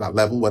to that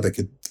level where they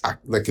could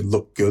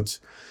look good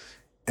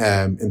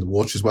in the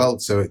water as well.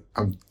 So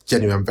I'm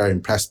very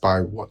impressed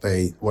by what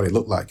it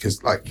looked like,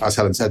 because, like, as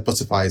Helen said,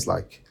 butterfly is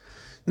like,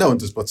 no one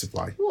does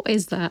butterfly. What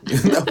is that?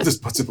 No one does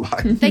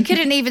butterfly. They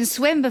couldn't even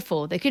swim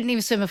before. They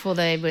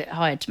were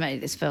hired to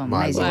make this film.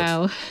 Amazing.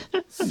 Wow.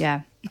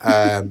 Yeah.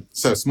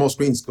 So small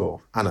screen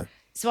score, Anna.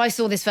 So I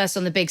saw this first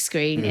on the big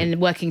screen in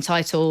working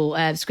title,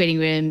 screening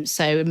room.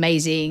 So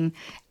amazing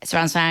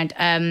surround sound.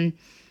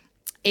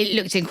 It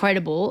looked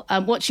incredible.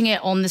 Watching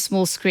it on the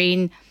small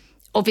screen,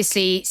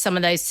 obviously some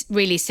of those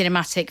really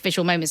cinematic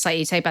visual moments like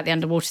you say about the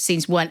underwater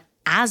scenes weren't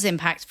as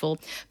impactful.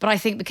 But I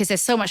think because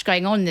there's so much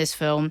going on in this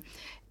film,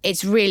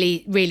 it's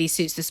really, really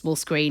suits the small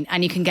screen,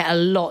 and you can get a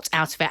lot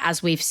out of it,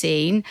 as we've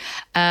seen.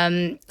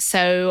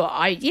 So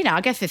I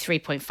go for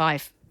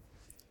 3.5.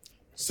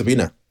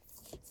 Savina.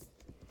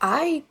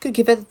 I could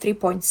give it a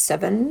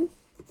 3.7,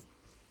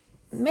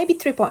 maybe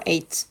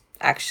 3.8,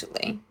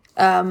 actually.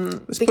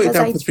 Let's put it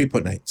down for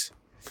 3.8.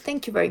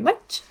 Thank you very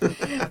much.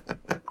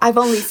 I've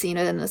only seen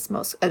it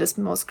at a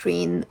small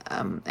screen,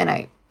 and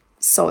I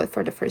saw it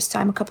for the first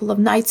time a couple of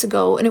nights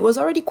ago, and it was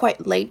already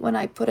quite late when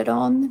I put it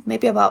on,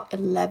 maybe about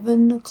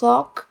 11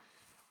 o'clock.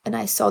 And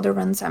I saw the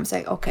runtime. I was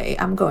like, okay,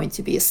 I'm going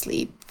to be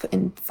asleep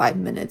in 5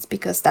 minutes,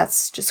 because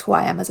that's just who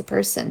I am as a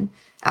person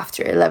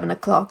after 11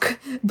 o'clock.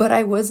 But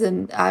I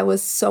wasn't. I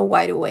was so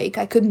wide awake.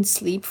 I couldn't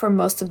sleep for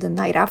most of the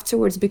night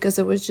afterwards, because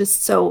it was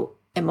just so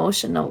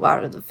emotional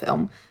out of the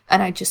film.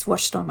 And I just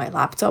watched on my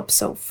laptop.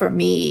 So for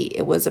me,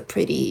 it was a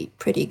pretty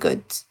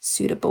good,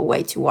 suitable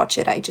way to watch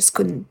it. I just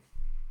couldn't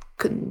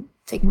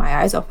take my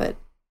eyes off it.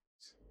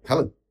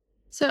 Helen.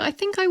 So I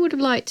think I would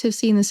have liked to have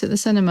seen this at the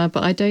cinema,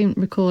 but I don't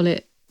recall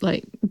it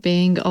like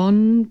being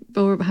on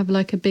or have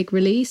like a big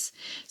release.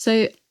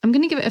 So I'm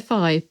going to give it a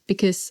 5,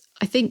 because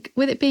I think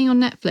with it being on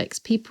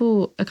Netflix,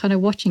 people are kind of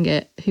watching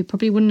it who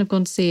probably wouldn't have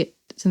gone to see it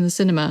in the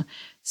cinema.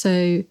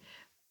 So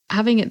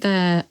having it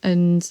there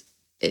and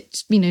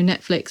it's,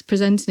 Netflix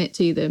presenting it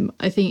to them,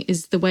 I think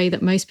is the way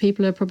that most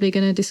people are probably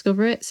going to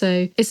discover it.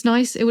 So it's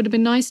nice. It would have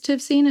been nice to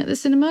have seen it at the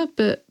cinema,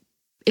 but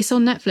it's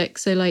on Netflix.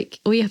 So like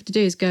all you have to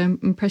do is go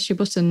and press your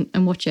button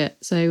and watch it.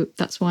 So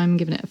that's why I'm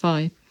giving it a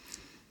 5.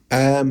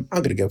 I'm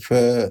going to go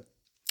for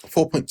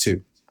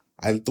 4.2.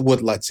 I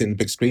would like to see it in the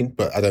big screen,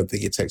 but I don't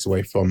think it takes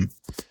away from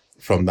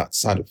that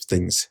side of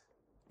things.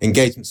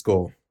 Engagement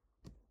score,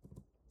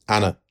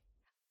 Anna.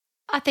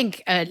 I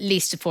think at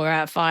least a 4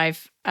 out of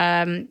 5.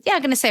 I'm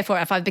going to say a 4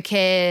 out of 5,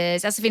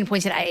 because, as Savina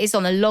pointed out, it is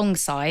on the long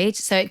side,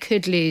 so it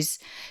could lose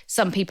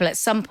some people at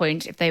some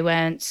point if they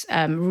weren't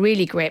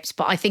really gripped.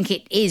 But I think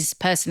it is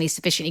personally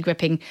sufficiently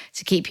gripping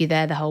to keep you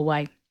there the whole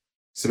way.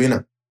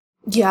 Savina.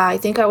 Yeah, I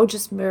think I would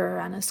just mirror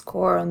Anna's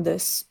score on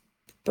this,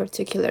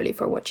 particularly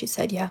for what she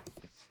said. Yeah.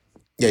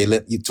 Yeah,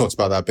 you talked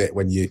about that bit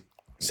when you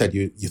said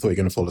you thought you were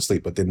going to fall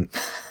asleep, but didn't.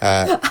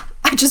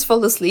 I just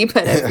fall asleep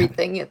at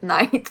everything at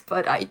night,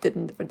 but I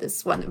didn't for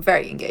this one.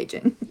 Very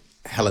engaging.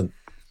 Helen.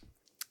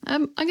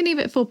 I'm going to give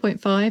it a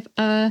 4.5.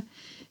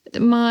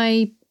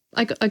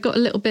 I got a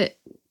little bit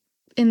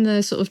in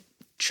the sort of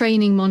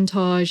training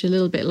montage, a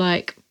little bit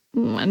like,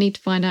 I need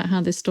to find out how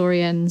this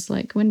story ends.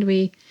 Like, when do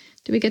we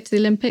get to the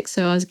Olympics?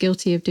 So I was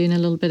guilty of doing a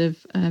little bit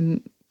of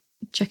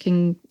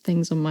checking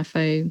things on my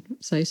phone.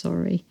 So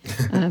sorry.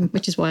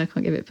 Which is why I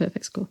can't give it a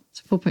perfect score.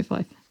 So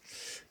 4.5.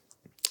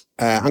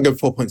 I'm going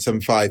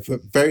 4.75 for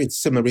very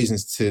similar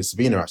reasons to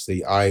Savina,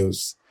 actually. I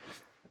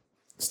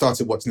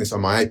started watching this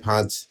on my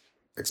iPad,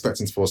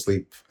 expecting to fall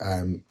asleep,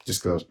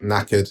 just because I was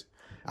knackered,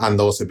 and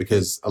also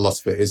because a lot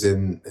of it is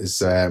in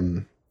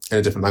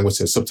a different language,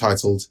 so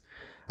subtitled.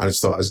 And I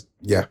just thought,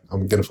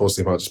 I'm going to fall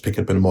asleep. I'll just pick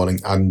it up in the morning.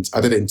 And I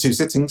did it in 2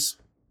 sittings,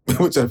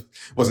 which I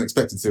wasn't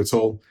expected to at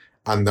all.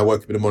 And I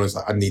woke up in the morning, I was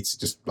like, I need to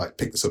just like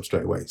pick this up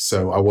straight away.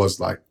 So I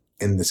was like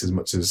in this as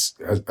much as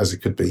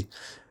it could be.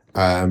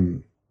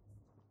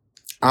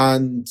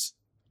 And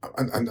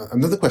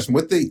another question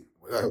with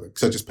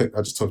because I just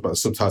talked about the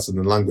subtitles and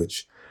the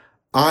language.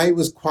 I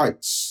was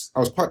quite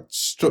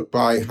struck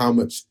by how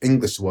much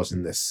English there was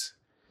in this,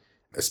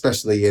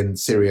 especially in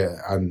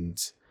Syria, and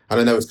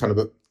I know it's kind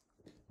of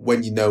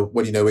when you know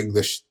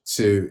English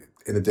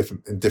in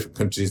different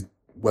countries,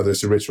 whether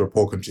it's a rich or a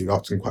poor country,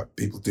 often quite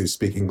people do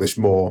speak English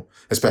more,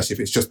 especially if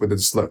it's just within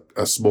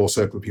a small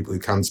circle of people who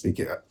can speak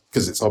it,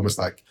 because it's almost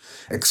like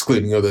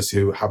excluding others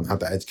who haven't had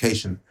that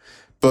education.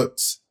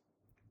 But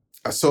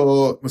I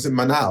saw, was it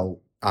Manal,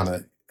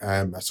 Anna?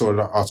 I saw an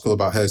article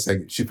about her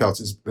saying she felt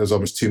there was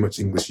almost too much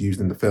English used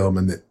in the film,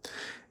 and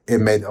it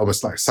made it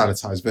almost like a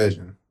sanitized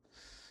version.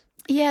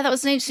 Yeah, that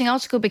was an interesting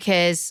article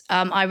because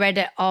I read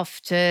it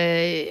after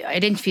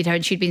I'd interviewed her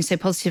and she'd been so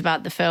positive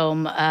about the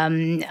film.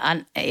 And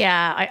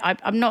yeah,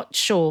 I'm not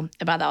sure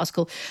about that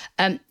article.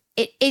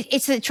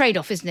 It's a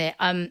trade-off, isn't it?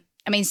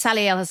 I mean,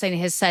 Sally El-Hosseini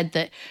has said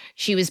that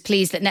she was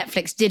pleased that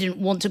Netflix didn't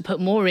want to put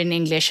more in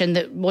English and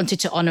that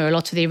wanted to honour a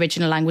lot of the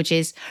original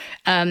languages,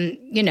 for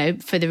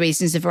the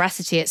reasons of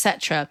veracity,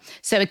 etc.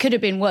 So it could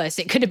have been worse.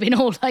 It could have been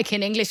all like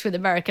in English with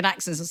American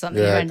accents or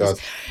something horrendous.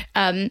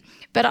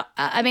 But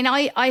I mean,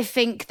 I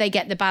think they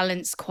get the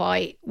balance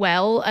quite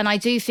well. And I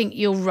do think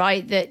you're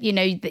right that,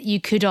 that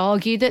you could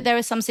argue that there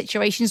are some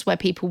situations where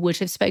people would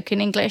have spoken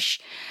English.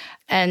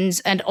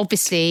 And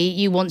obviously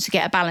you want to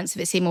get a balance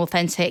of it seem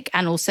authentic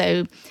and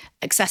also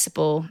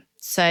accessible.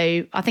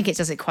 So I think it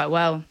does it quite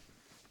well.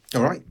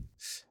 All right.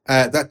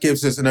 That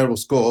gives us an overall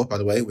score, by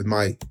the way, with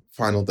my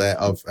final there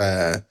of,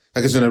 that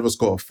gives us an overall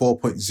score of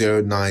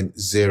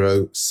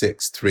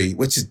 4.09063,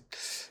 which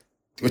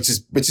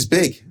is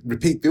big.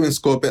 Repeat viewing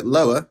score a bit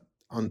lower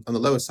on the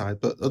lower side,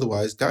 but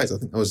otherwise, guys, I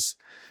think that was,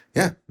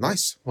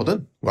 nice. Well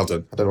done. I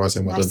don't know why I'm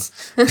saying well done.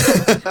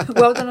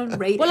 Well done on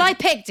rating. Well, I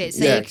picked it,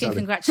 so you can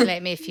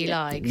congratulate me if you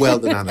like. Well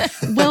done, Anna.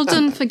 Well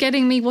done for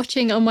getting me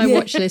watching on my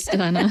watch list,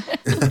 Anna.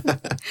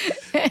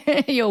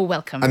 You're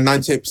welcome. And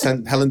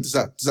 98%, Helen, does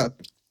that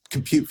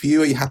compute for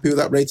you? Are you happy with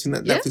that rating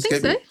that Netflix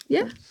gave it?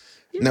 Yeah.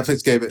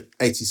 Netflix gave it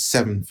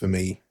 87 for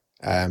me.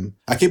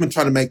 I keep on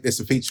trying to make this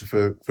a feature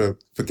for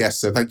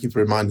guests, so thank you for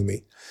reminding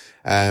me.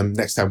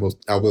 Next time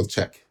I will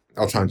check.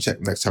 I'll try and check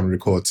next time we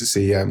record to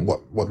see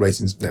what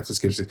ratings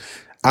Netflix gives it.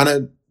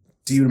 Anna,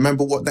 do you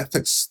remember what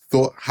Netflix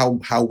thought,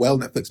 how well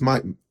Netflix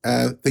might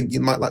think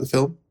you might like the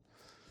film?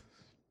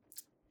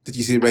 Did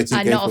you see the rating?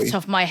 Not off the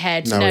top of my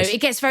head. No,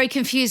 it gets very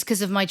confused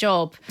because of my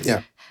job.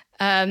 Yeah.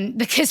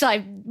 Because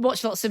I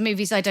watch lots of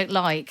movies I don't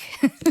like.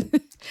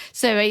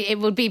 So it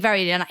would be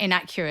very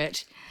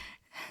inaccurate.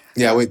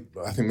 Yeah, I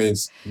think me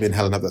and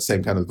Helen have that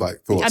same kind of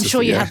thoughts. I'm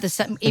sure you have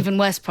the even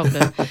worse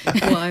problem.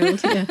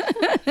 Wild, yeah.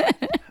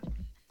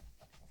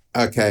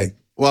 Okay.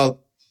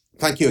 Well,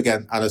 thank you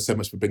again, Anna, so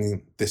much for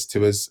bringing this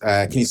to us.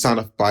 Can you sign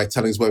off by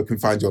telling us where we can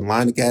find you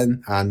online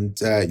again and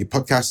your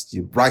podcast,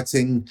 your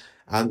writing,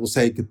 and we'll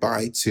say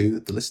goodbye to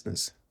the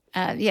listeners.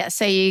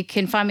 So you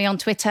can find me on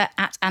Twitter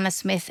at Anna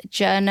Smith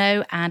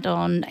Journo and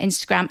on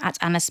Instagram at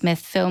Anna Smith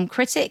Film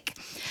Critic.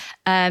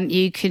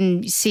 You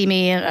can see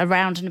me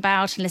around and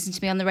about and listen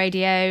to me on the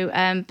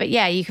radio. But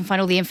you can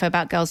find all the info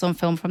about Girls on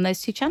Film from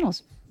those two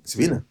channels.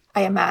 Savina.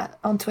 I am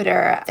on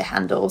Twitter, the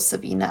handle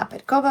Savina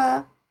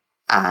Petkova.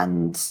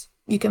 And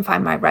you can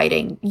find my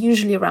writing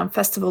usually around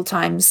festival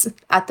times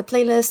at The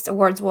Playlist,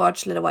 Awards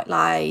Watch, Little White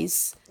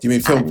Lies. Do you mean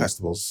film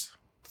festivals?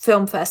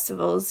 Film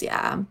festivals,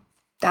 yeah.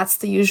 That's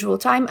the usual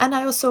time. And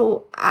I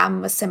also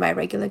am a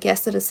semi-regular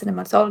guest at a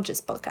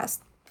Cinematologist podcast.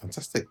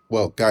 Fantastic.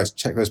 Well, guys,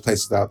 check those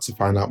places out to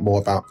find out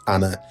more about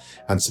Anna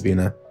and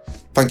Savina.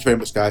 Thank you very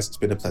much, guys. It's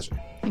been a pleasure.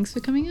 Thanks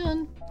for coming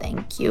on.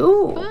 Thank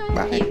you.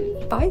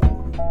 Bye. Bye.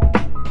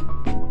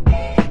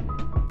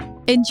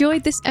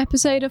 Enjoyed this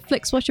episode of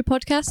FlixWatcher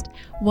Podcast?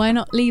 Why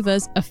not leave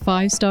us a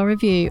 5-star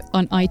review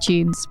on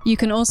iTunes? You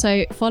can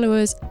also follow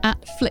us at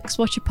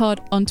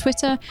FlixWatcherPod on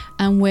Twitter,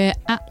 and we're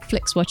at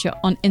FlixWatcher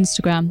on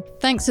Instagram.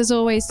 Thanks as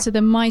always to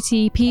the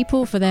mighty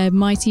people for their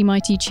mighty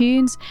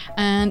tunes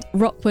and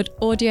Rockwood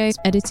Audio's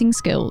editing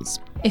skills.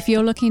 If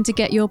you're looking to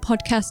get your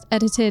podcast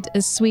edited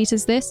as sweet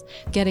as this,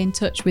 get in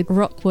touch with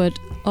Rockwood,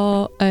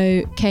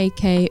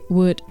 ROKK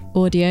Wood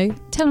Audio.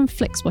 Tell them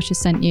FlixWatcher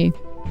sent you.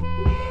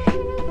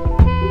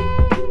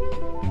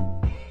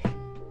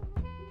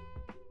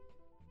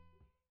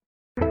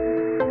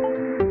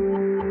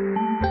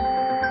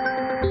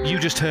 You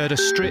just heard a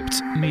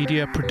Stripped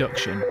Media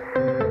production.